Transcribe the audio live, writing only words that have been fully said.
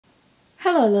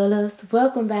Hello Lolas,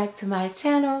 welcome back to my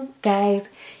channel. Guys,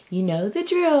 you know the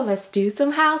drill. Let's do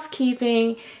some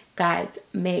housekeeping. Guys,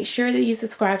 make sure that you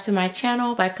subscribe to my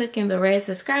channel by clicking the red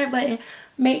subscribe button.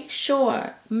 Make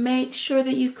sure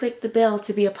that you click the bell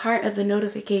to be a part of the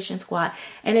notification squad.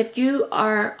 And if you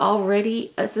are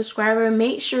already a subscriber,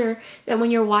 make sure that when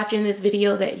you're watching this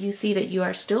video that you see that you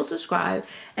are still subscribed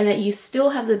and that you still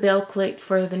have the bell clicked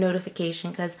for the notification,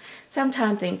 because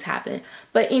sometimes things happen.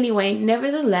 But anyway,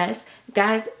 nevertheless,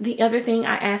 guys, the other thing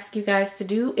I ask you guys to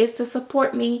do is to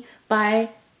support me by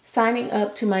signing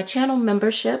up to my channel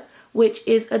membership, which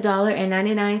is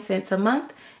 $1.99 a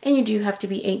month. And you do have to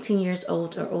be 18 years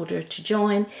old or older to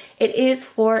join. It is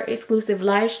for exclusive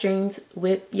live streams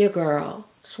with your girl,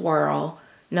 Swirl.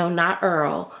 No, not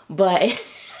Earl, but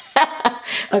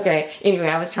okay. Anyway,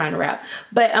 I was trying to rap.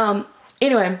 But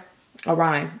anyway, a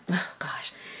rhyme. Oh,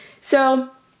 gosh.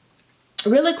 So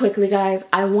really quickly, guys,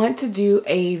 I want to do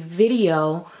a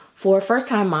video for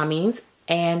first-time mommies.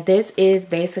 And this is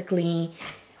basically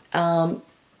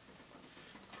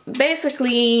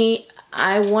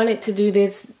I wanted to do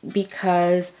this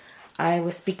because I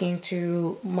was speaking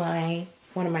to one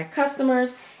of my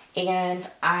customers, and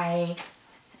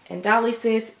Dolly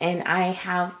Sis, and I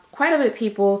have quite a bit of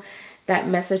people that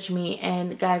message me.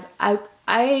 And guys,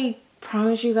 I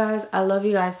promise you guys, I love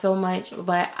you guys so much,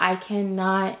 but I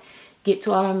cannot get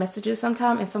to all my messages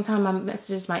sometimes, and sometimes my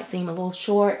messages might seem a little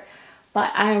short,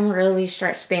 but I'm really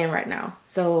stretched thin right now.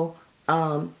 So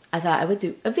I thought I would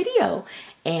do a video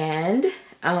and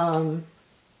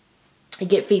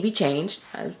get Phoebe changed.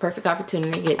 It was a perfect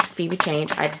opportunity to get Phoebe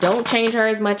changed. I don't change her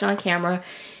as much on camera,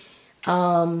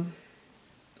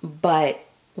 but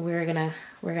we're gonna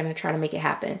try to make it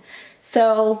happen.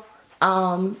 So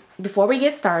before we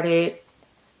get started,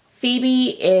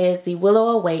 Phoebe is the Willow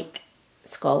Awake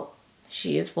sculpt.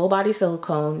 She is full body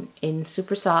silicone in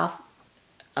super soft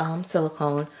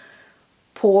silicone,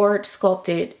 poured,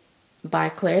 sculpted by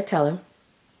Claire Teller,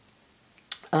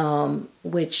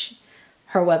 which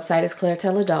her website is Claire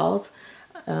Teller Dolls.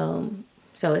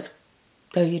 So it's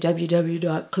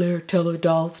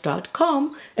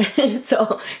www.clairetellerdolls.com.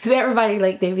 So, because everybody,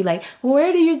 like, they be like,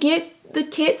 where do you get the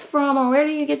kits from, or where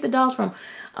do you get the dolls from?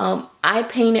 I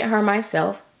painted her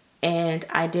myself, and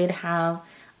I did have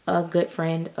a good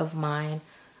friend of mine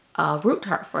root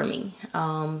her for me,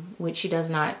 which she does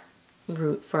not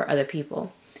root for other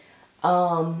people.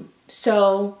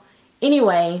 So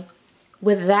anyway,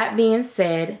 with that being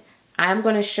said, I'm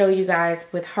going to show you guys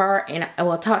with her, and I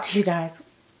will talk to you guys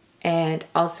and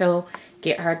also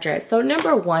get her dressed. So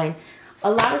number one,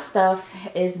 a lot of stuff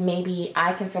is maybe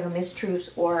I consider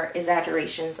mistruths or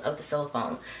exaggerations of the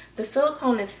silicone. The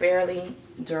silicone is fairly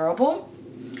durable.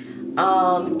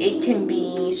 It can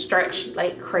be stretched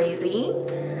like crazy.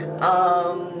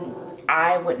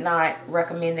 I would not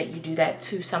recommend that you do that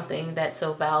to something that's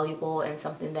so valuable and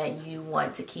something that you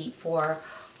want to keep for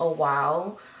a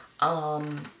while.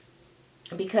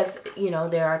 Because, you know,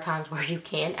 there are times where you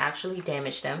can actually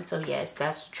damage them. So yes,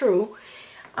 that's true.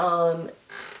 But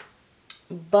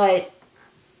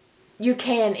you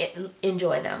can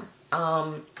enjoy them.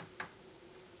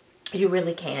 You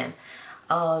really can.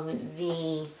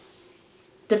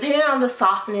 Depending on the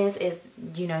softness is,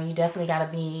 you know, you definitely got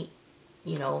to be,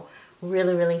 you know,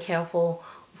 really careful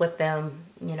with them,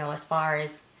 you know, as far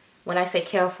as, when I say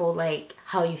careful, like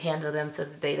how you handle them so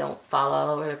that they don't fall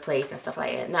all over the place and stuff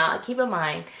like that. Now, keep in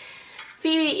mind,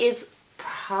 Phoebe is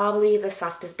probably the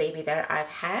softest baby that I've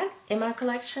had in my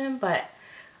collection, but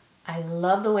I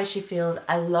love the way she feels.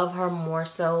 I love her more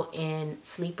so in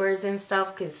sleepers and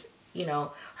stuff because, you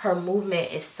know, her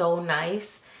movement is so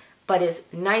nice, but it's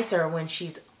nicer when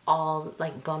she's all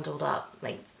like bundled up,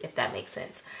 like, if that makes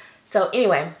sense. So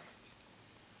anyway,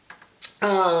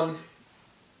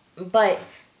 but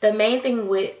the main thing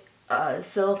with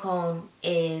silicone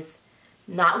is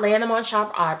not laying them on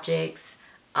sharp objects.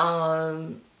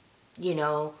 You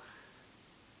know,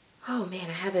 oh man,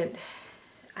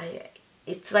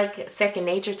 it's like second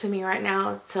nature to me right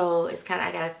now. So it's kind of,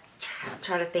 I gotta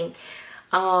try to think.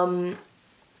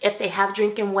 If they have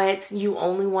drinking wets, you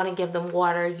only want to give them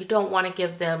water. You don't want to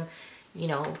give them, you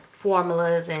know,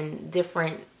 formulas and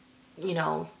different, you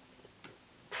know,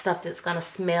 stuff that's gonna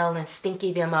smell and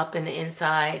stinky them up in the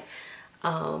inside.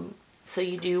 So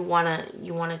you do wanna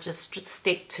just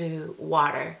stick to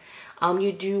water.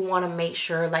 You do want to make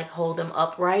sure, like, hold them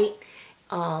upright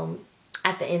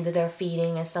at the end of their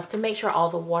feeding and stuff to make sure all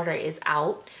the water is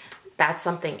out. That's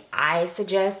something I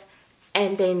suggest.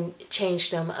 And then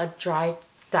change them a dry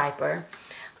diaper.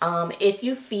 If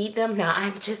you feed them, now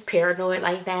I'm just paranoid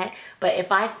like that, but if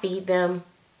I feed them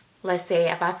let's say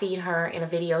if I feed her in a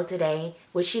video today,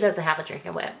 which she doesn't have a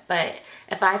drinking wet, but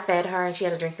if I fed her and she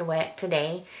had a drinking wet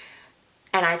today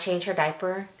and I change her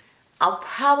diaper, I'll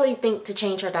probably think to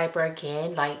change her diaper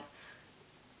again like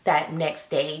that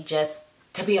next day just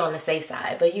to be on the safe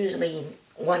side. But usually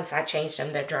once I change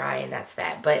them, they're dry and that's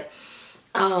that. But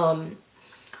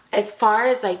as far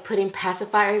as like putting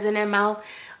pacifiers in their mouth,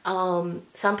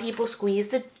 some people squeeze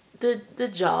the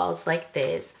jaws like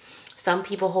this. Some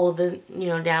people hold the, you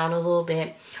know, down a little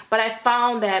bit. But I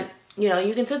found that, you know,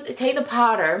 you can take the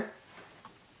powder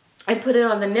and put it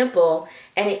on the nipple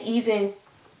and it eases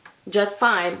just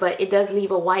fine, but it does leave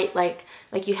a white, like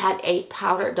you had 8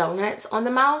 powdered donuts on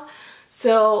the mouth.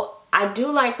 So I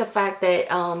do like the fact that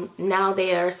now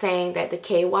they are saying that the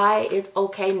KY is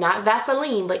okay, not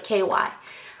Vaseline, but KY.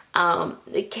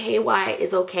 The KY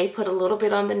is okay. Put a little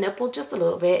bit on the nipple, just a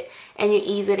little bit, and you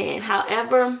ease it in.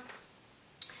 However,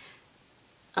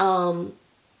 oh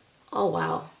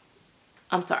wow,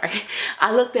 I'm sorry.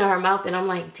 I looked at her mouth and I'm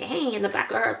like, dang, in the back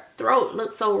of her throat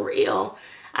looks so real.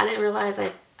 I didn't realize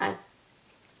I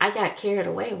got carried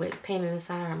away with pain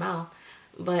inside her mouth.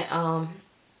 But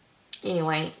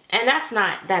anyway, and that's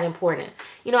not that important.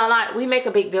 You know, we make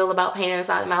a big deal about pain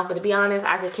inside the mouth, but to be honest,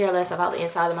 I could care less about the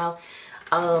inside of the mouth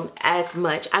as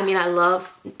much. I mean, I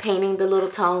love painting the little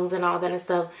tongues and all that and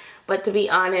stuff, but to be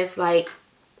honest, like,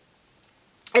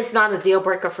 it's not a deal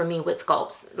breaker for me with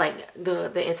sculpts, like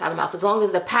the inside of the mouth, as long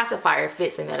as the pacifier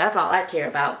fits in there. That's all I care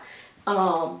about.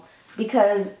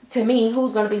 Because to me,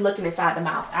 who's going to be looking inside the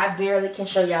mouth? I barely can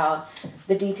show y'all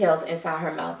the details inside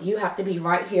her mouth. You have to be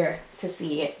right here to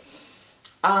see it.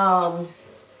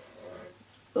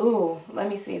 Ooh, let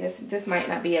me see. This might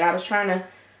not be it. I was trying to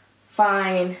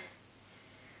find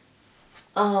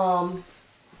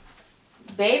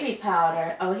baby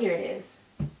powder. Oh, here it is.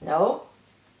 Nope.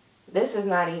 This is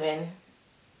not even,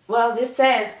 well, this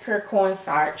says pure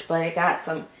cornstarch, but it got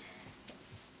some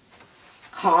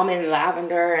common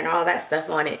lavender and all that stuff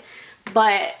on it.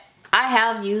 But I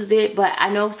have used it, but I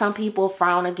know some people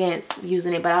frown against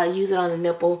using it, but I'll use it on the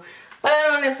nipple. But I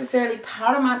don't necessarily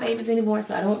powder my babies anymore,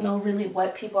 so I don't know really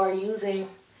what people are using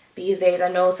these days. I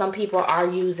know some people are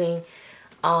using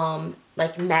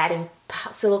like matting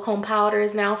silicone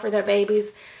powders now for their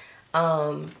babies.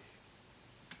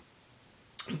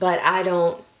 But I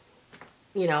don't,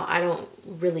 you know, I don't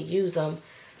really use them.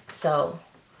 So,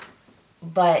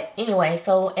 but anyway,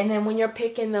 so, and then when you're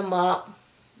picking them up,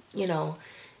 you know,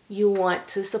 you want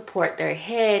to support their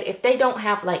head. If they don't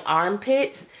have like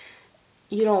armpits,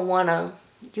 you don't want to,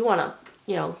 you want to,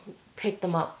 you know, pick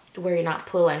them up where you're not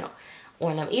pulling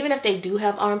on them. Even if they do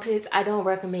have armpits, I don't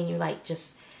recommend you like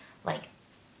just like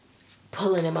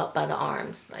pulling them up by the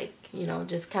arms. Like, you know,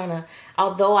 just kind of,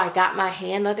 although I got my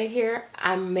hand under here,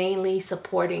 I'm mainly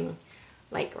supporting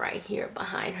like right here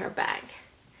behind her back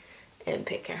and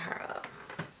picking her up.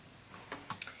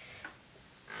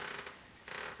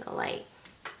 So like,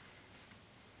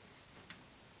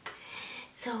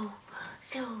 so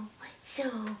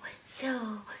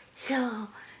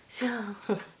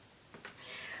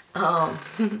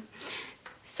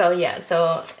so yeah,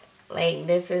 so like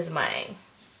this is my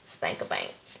Stank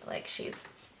Bank. Like, she's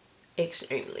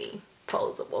extremely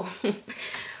posable.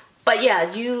 But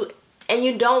yeah, you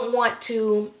don't want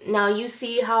to, now you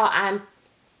see how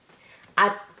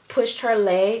I pushed her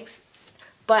legs,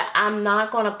 but I'm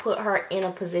not going to put her in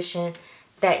a position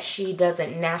that she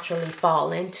doesn't naturally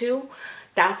fall into.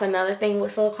 That's another thing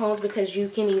with silicones, because you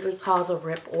can easily cause a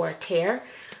rip or a tear,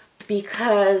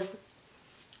 because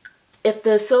if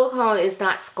the silicone is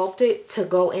not sculpted to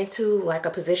go into like a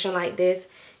position like this,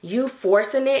 you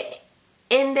forcing it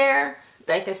in there,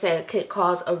 like I said, it could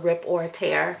cause a rip or a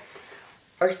tear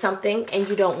or something, and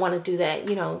you don't want to do that.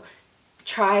 You know,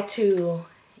 try to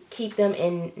keep them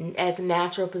in as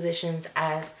natural positions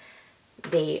as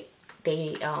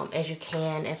as you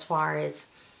can, as far as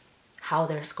how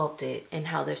they're sculpted and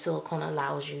how their silicone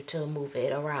allows you to move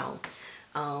it around.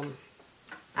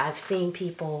 I've seen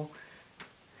people,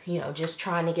 you know, just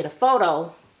trying to get a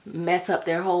photo mess up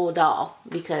their whole doll,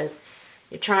 because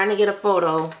you're trying to get a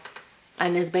photo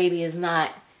and this baby is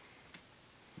not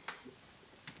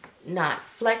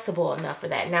flexible enough for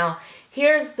that. Now,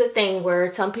 here's the thing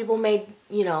where some people may,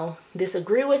 you know,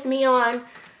 disagree with me on,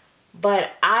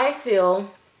 but I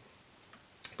feel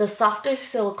the softer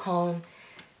silicone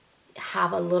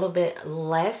have a little bit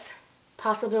less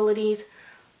possibilities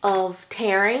of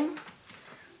tearing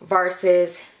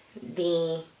versus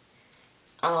the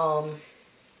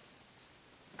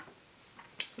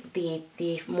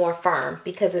more firm,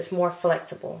 because it's more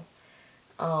flexible.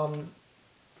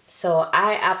 So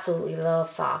I absolutely love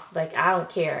soft. Like, I don't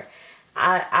care.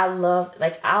 I love,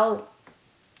 like, I'll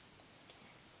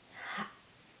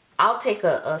take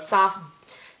a soft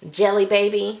jelly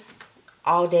baby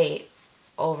all day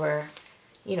over,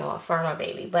 you know, a firmer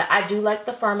baby. But I do like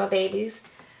the firmer babies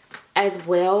as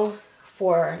well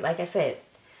for, like I said,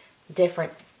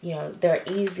 different, you know, they're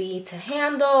easy to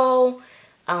handle.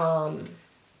 And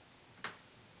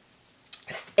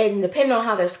depending on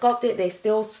how they're sculpted, they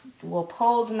still will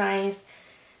pose nice.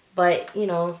 But, you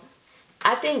know,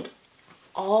 I think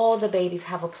all the babies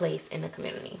have a place in the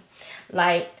community.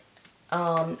 Like,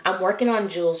 I'm working on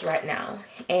Jules right now,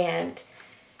 and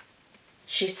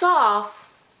she's soft,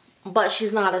 but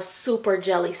she's not a super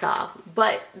jelly soft.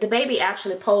 But the baby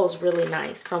actually posed really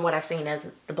nice from what I've seen as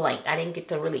the blank. I didn't get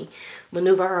to really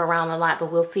maneuver her around a lot,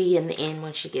 but we'll see in the end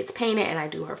when she gets painted and I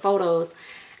do her photos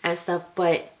and stuff.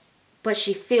 But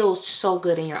she feels so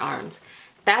good in your arms.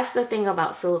 That's the thing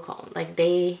about silicone. Like,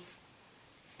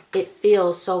 it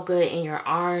feels so good in your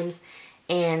arms,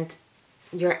 and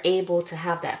you're able to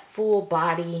have that full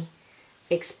body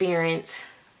experience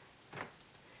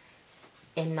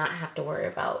and not have to worry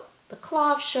about the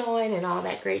cloth showing and all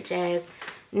that great jazz.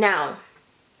 Now,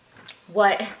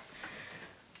 what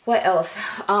else?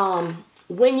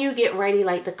 When you get ready,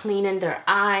 like the cleaning their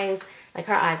eyes, like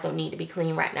her eyes don't need to be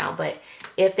clean right now, but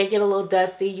if they get a little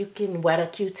dusty, you can wet a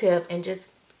Q-tip and just,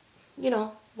 you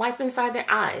know, wipe inside their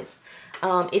eyes.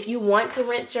 If you want to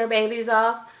rinse your babies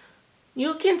off,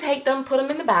 you can take them, put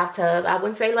them in the bathtub. I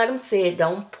wouldn't say let them sit.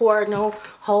 Don't pour no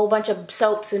whole bunch of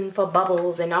soaps and for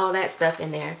bubbles and all that stuff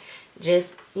in there.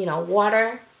 Just, you know,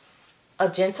 water, a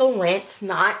gentle rinse,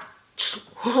 not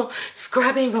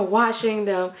scrubbing or washing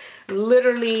them.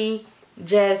 Literally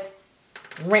just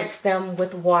rinse them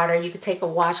with water. You could take a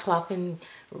washcloth and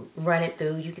run it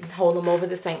through. You can hold them over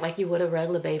the sink like you would a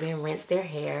regular baby and rinse their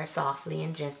hair softly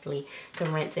and gently to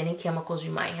rinse any chemicals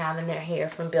you might have in their hair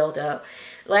from buildup.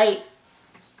 Like,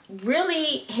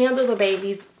 really handle the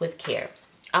babies with care.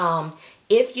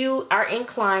 If you are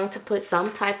inclined to put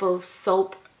some type of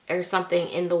soap or something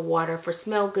in the water for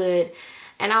smell good,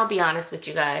 and I'll be honest with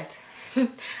you guys,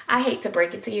 I hate to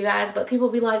break it to you guys, but people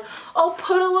be like, oh,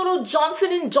 put a little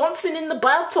Johnson & Johnson in the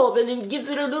bathtub and it gives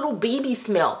it a little baby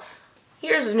smell.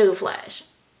 Here's a new flash.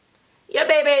 Your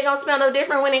baby ain't gonna smell no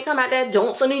different when they come out that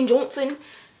Johnson & Johnson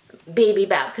baby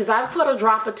bath. Because I've put a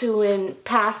drop or two in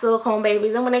past silicone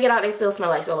babies, and when they get out, they still smell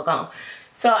like silicone.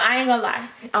 So I ain't gonna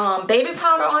lie. Baby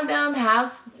powder on them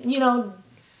has, you know,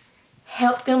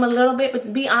 helped them a little bit. But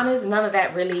to be honest, none of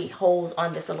that really holds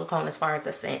on the silicone as far as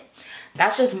the scent.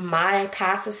 That's just my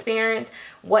past experience.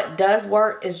 What does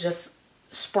work is just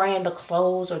spraying the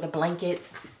clothes or the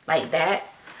blankets like that.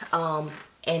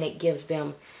 And it gives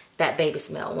them that baby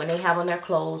smell when they have on their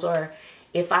clothes, or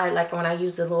if I like when I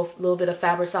use a little bit of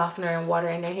fabric softener and water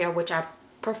in their hair, which I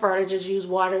prefer to just use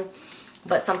water,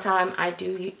 but sometimes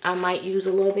I might use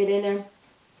a little bit in there.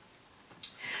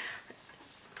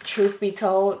 Truth be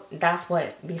told, that's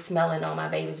what be smelling on my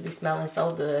babies, be smelling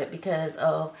so good because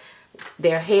of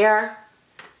their hair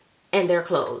and their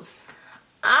clothes.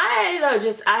 I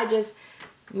just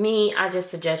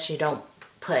suggest you don't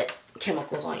put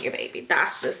chemicals on your baby.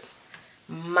 That's just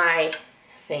my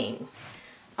thing.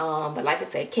 But like I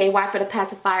said, KY for the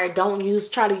pacifier.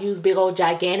 Don't try to use big old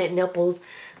gigantic nipples,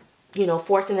 you know,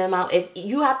 forcing them out. If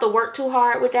you have to work too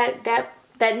hard with that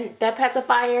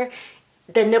pacifier,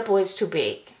 the nipple is too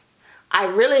big. I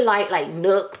really like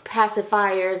Nook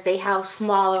pacifiers. They have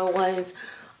smaller ones.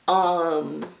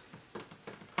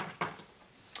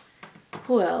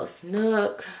 Who else?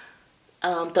 Nook.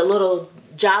 The little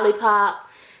Jolly Pop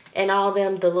and all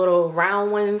them, the little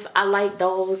round ones. I like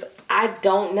those. I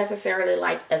don't necessarily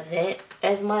like Event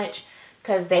as much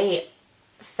because they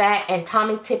Fat and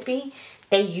Tommy Tippy,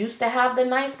 they used to have the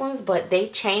nice ones, but they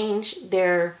changed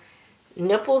their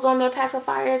nipples on their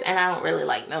pacifiers, and I don't really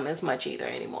like them as much either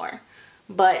anymore.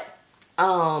 But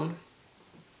I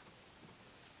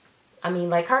mean,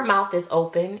 like, her mouth is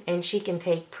open and she can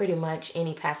take pretty much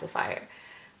any pacifier,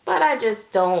 but I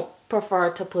just don't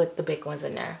prefer to put the big ones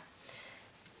in there.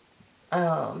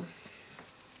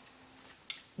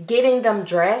 Getting them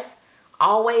dressed,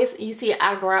 always, you see,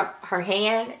 I grab her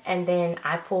hand and then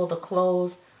I pull the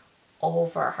clothes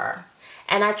over her,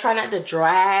 and I try not to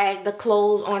drag the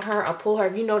clothes on her or pull her.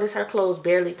 If you notice, her clothes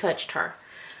barely touched her.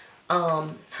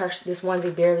 This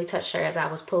onesie barely touched her as I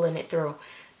was pulling it through,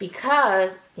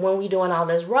 because when we doing all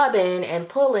this rubbing and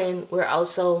pulling, we're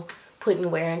also putting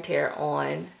wear and tear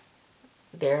on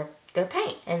their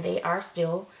paint, and they are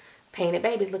still painted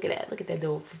babies. Look at that. Look at that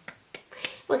dude.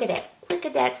 Look at that. Look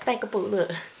at that stinkable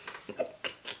look.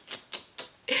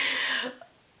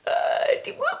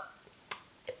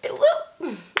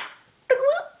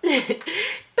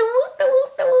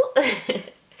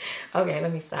 Okay,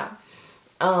 let me stop.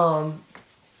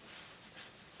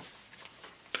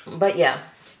 But yeah.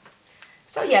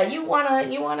 So yeah, you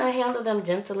wanna handle them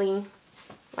gently,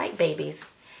 like babies,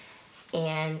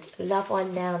 and love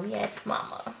on them. Yes,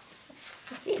 mama.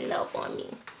 Say love on me.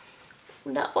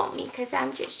 Love on me, cause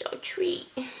I'm just your treat.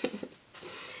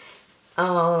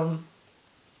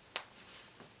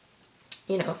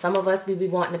 You know, some of us we be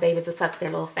wanting the babies to suck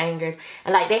their little fingers,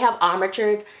 and like they have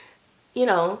armatures. You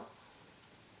know,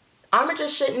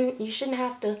 armatures you shouldn't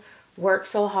have to work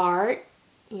so hard.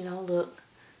 You know, look,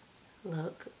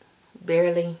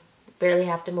 barely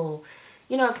have to move.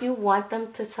 You know, if you want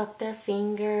them to suck their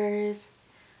fingers,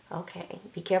 okay,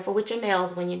 be careful with your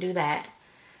nails when you do that.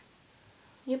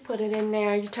 You put it in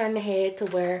there, you turn the head to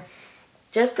where,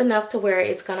 just enough to where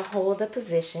it's gonna hold the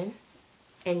position,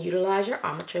 and utilize your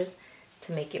armatures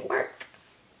to make it work.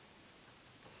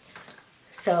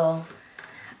 So,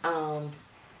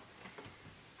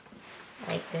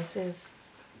 like this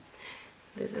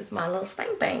is my little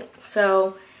stank bank.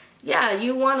 So yeah,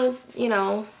 you want to, you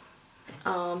know,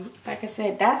 like I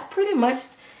said, that's pretty much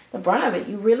the brunt of it.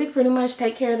 You really pretty much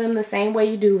take care of them the same way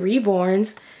you do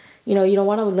reborns. You know, you don't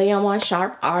want to lay them on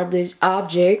sharp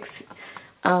objects.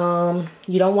 You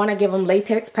don't want to give them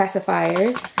latex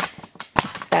pacifiers.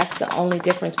 That's the only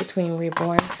difference between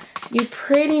reborn. They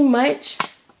pretty much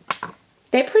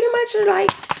are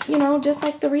like, you know, just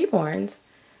like the reborns.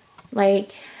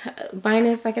 Like,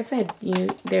 minus, like I said,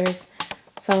 there's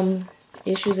some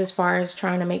issues as far as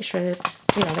trying to make sure that,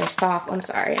 you know, they're soft. I'm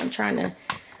sorry, I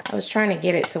was trying to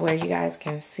get it to where you guys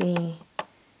can see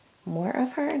more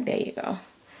of her. There you go.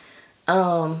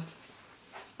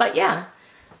 But yeah,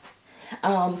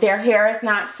 their hair is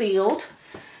not sealed.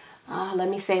 Let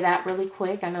me say that really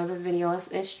quick. I know this video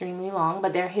is extremely long,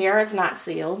 but their hair is not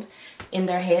sealed in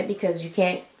their head because you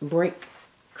can't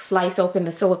slice open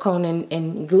the silicone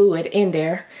and glue it in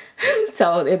there.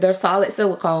 So they're solid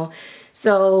silicone.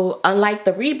 So unlike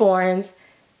the reborns,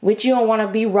 which you don't want to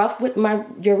be rough with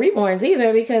your reborns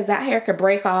either, because that hair could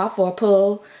break off or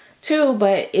pull too,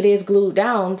 but it is glued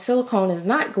down. Silicone is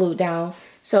not glued down.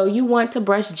 So you want to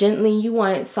brush gently. You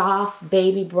want soft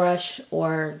baby brush,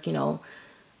 or, you know,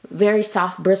 very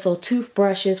soft bristle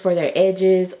toothbrushes for their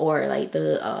edges, or like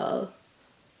the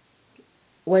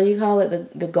what do you call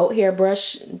it, the goat hair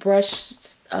brushes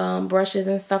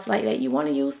and stuff like that. You want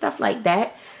to use stuff like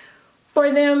that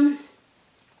for them.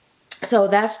 So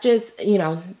that's just, you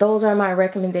know, those are my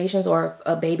recommendations, or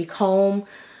a baby comb.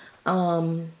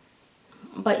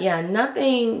 But yeah,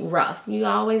 nothing rough. You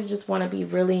always just want to be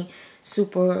really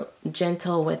super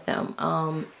gentle with them.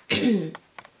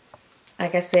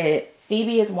 Like I said,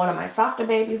 Phoebe is one of my softer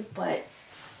babies, but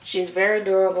she's very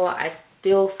durable. I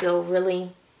still feel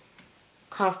really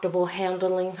comfortable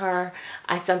handling her.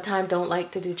 I sometimes don't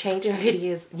like to do changing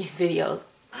videos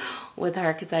with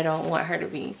her, because I don't want her to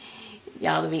be,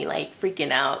 y'all to be like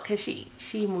freaking out, because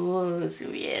she moves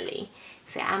really.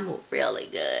 See, I move really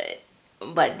good.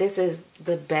 But this is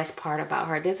the best part about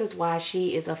her. This is why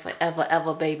she is a forever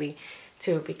ever baby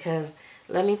too, because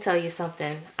let me tell you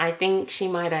something. I think she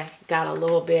might have got a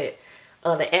little bit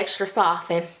of the extra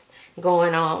soften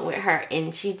going on with her,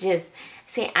 and she just,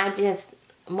 see,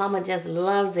 Mama just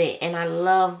loves it, and I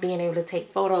love being able to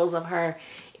take photos of her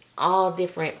all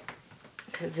different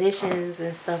positions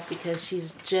and stuff, because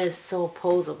she's just so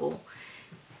poseable.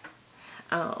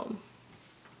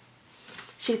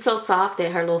 She's so soft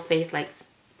that her little face like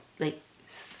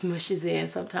smushes in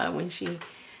sometimes when she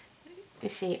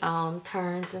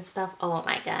turns and stuff. Oh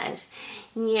my gosh.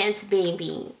 Yes,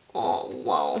 baby. Oh,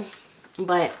 whoa.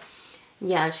 But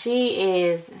yeah, she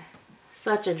is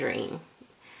such a dream.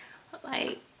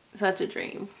 Like, such a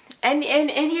dream. And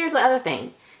here's the other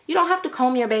thing. You don't have to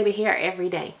comb your baby hair every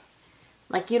day.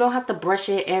 Like, you don't have to brush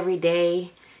it every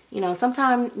day. You know,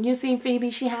 sometimes you see Phoebe,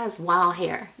 she has wild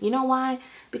hair. You know why?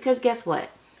 Because guess what?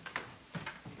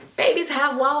 Babies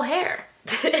have wild hair.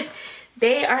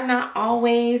 They are not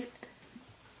always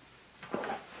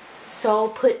so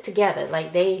put together.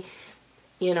 Like, they,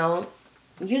 you know,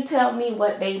 you tell me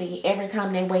what baby, every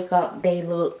time they wake up, they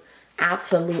look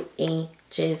absolutely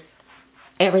just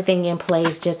everything in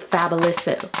place, just fabulous.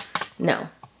 So, no.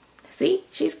 See,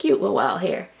 she's cute with wild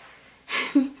hair.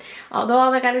 Although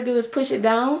all I gotta do is push it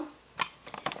down.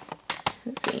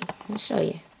 Let's see, let me show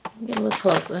you. Get a little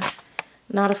closer.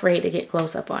 Not afraid to get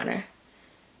close up on her.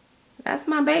 That's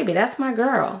my baby. That's my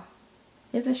girl.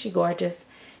 Isn't she gorgeous?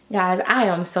 Guys, I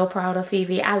am so proud of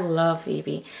Phoebe. I love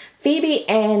Phoebe. Phoebe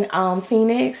and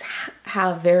Phoenix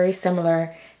have very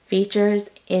similar features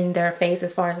in their face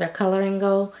as far as their coloring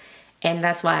go. And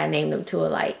that's why I named them two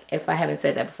alike. If I haven't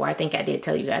said that before, I think I did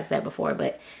tell you guys that before.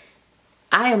 But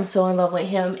I am so in love with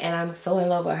him, and I'm so in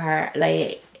love with her.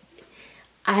 Like,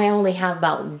 I only have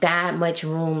about that much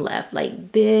room left.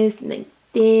 Like this, like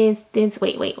this,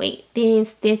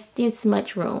 this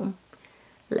much room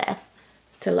left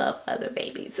to love other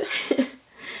babies.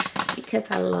 Because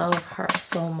I love her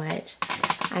so much.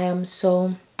 I am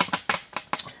so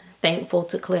thankful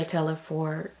to Claire Taylor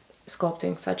for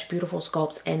sculpting such beautiful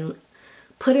sculpts and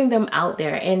putting them out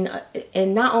there.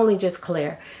 And not only just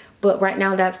Claire, but right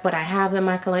now that's what I have in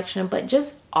my collection, but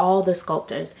just all the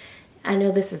sculptors. I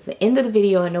know this is the end of the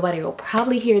video and nobody will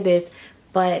probably hear this,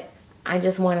 but I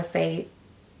just want to say,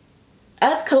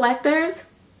 us collectors,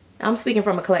 I'm speaking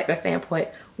from a collector standpoint,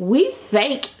 we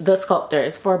thank the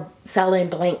sculptors for selling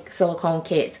blank silicone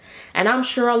kits. And I'm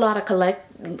sure a lot of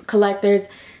collectors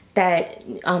that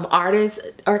artists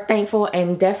are thankful,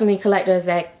 and definitely collectors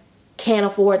that can't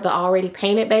afford the already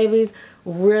painted babies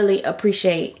really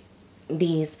appreciate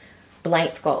these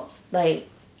blank sculpts. Like,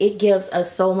 it gives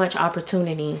us so much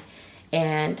opportunity.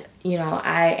 And you know,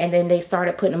 and then they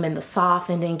started putting them in the soft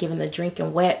and then giving the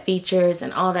drinking wet features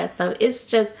and all that stuff. It's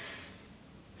just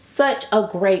such a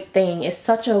great thing. It's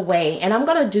such a way, and I'm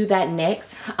gonna do that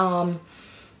next. I'm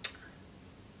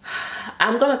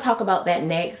gonna talk about that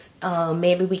next.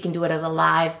 Maybe we can do it as a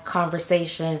live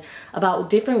conversation about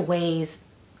different ways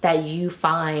that you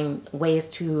find ways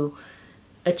to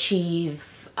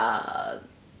achieve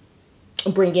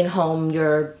bringing home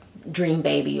your dream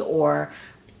baby, or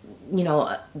you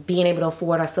know, being able to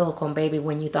afford a silicone baby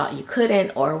when you thought you couldn't,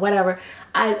 or whatever.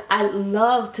 I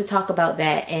love to talk about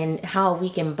that and how we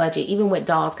can budget even with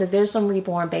dolls, because there's some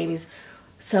reborn babies,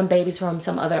 some babies from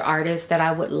some other artists that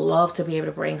I would love to be able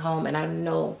to bring home. And I don't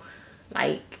know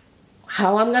like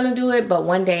how I'm gonna do it, but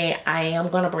one day I am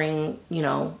gonna bring, you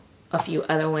know, a few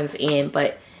other ones in.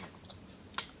 But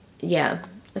yeah,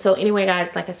 so anyway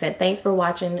guys, like I said, thanks for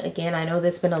watching again. I know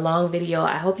this has been a long video.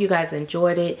 I hope you guys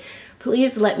enjoyed it.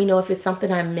 Please let me know if it's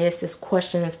something I missed, this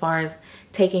question as far as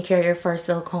taking care of your first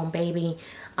silicone baby.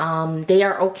 They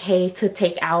are okay to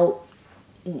take out,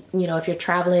 you know, if you're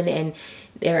traveling and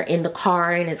they're in the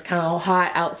car and it's kind of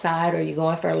hot outside, or you're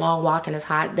going for a long walk and it's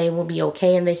hot, they will be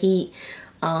okay in the heat.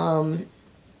 I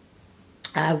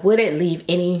wouldn't leave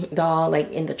any doll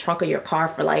like in the trunk of your car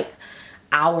for like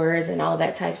hours and all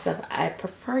that type of stuff. I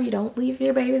prefer you don't leave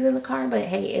your babies in the car, but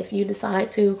hey, if you decide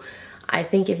to, I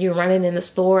think if you're running in the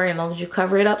store, and as long as you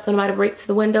cover it up so nobody breaks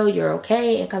the window, you're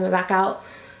okay and coming back out.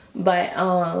 But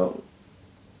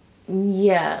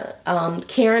yeah,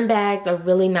 carrying bags are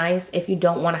really nice if you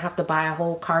don't want to have to buy a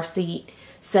whole car seat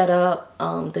set up.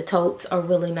 The totes are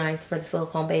really nice for the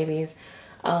silicone babies.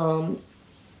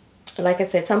 Like I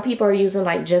said, some people are using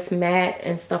like just mat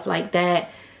and stuff like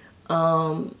that.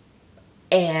 And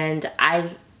I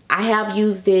have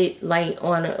used it like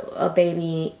on a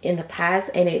baby in the past,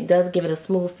 and it does give it a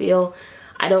smooth feel.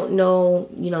 I don't know,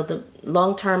 you know, the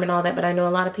long term and all that, but I know a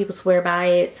lot of people swear by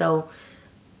it. So,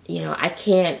 you know, I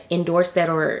can't endorse that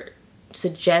or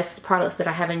suggest products that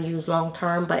I haven't used long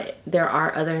term, but there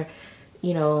are other,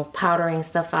 you know, powdering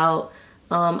stuff out.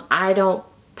 I don't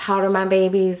powder my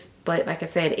babies, but like I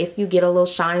said, if you get a little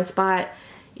shine spot,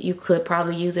 you could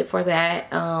probably use it for that.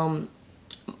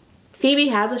 Phoebe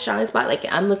has a shine spot.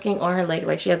 Like, I'm looking on her leg,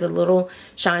 like she has a little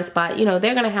shine spot. You know,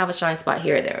 they're gonna have a shine spot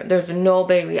here or there. There's no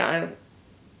baby I've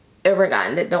ever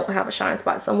gotten that don't have a shine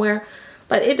spot somewhere.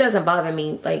 But it doesn't bother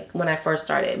me. Like, when I first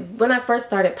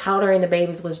started powdering the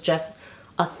babies was just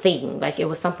a thing. Like, it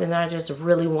was something that I just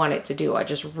really wanted to do. I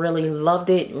just really loved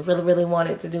it, really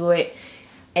wanted to do it.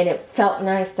 And it felt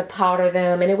nice to powder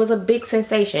them, and it was a big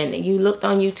sensation. You looked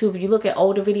on YouTube, you look at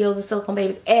older videos of silicone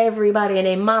babies, everybody and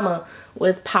their mama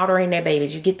was powdering their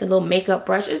babies. You get the little makeup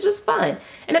brush, it's just fun.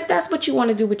 And if that's what you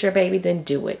want to do with your baby, then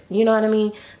do it. You know what I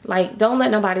mean? Like, don't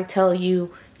let nobody tell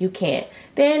you you can't.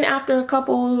 Then after a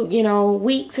couple, you know,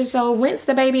 weeks or so, rinse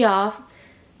the baby off,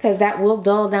 because that will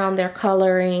dull down their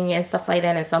coloring and stuff like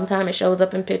that. And sometimes it shows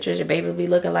up in pictures. Your baby will be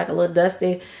looking like a little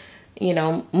dusty, you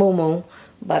know, moo-moo.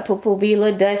 But poop will be a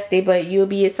little dusty, but you'll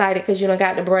be excited because you don't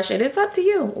got to brush it. It's up to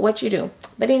you what you do.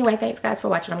 But anyway, thanks guys for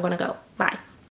watching. I'm going to go. Bye.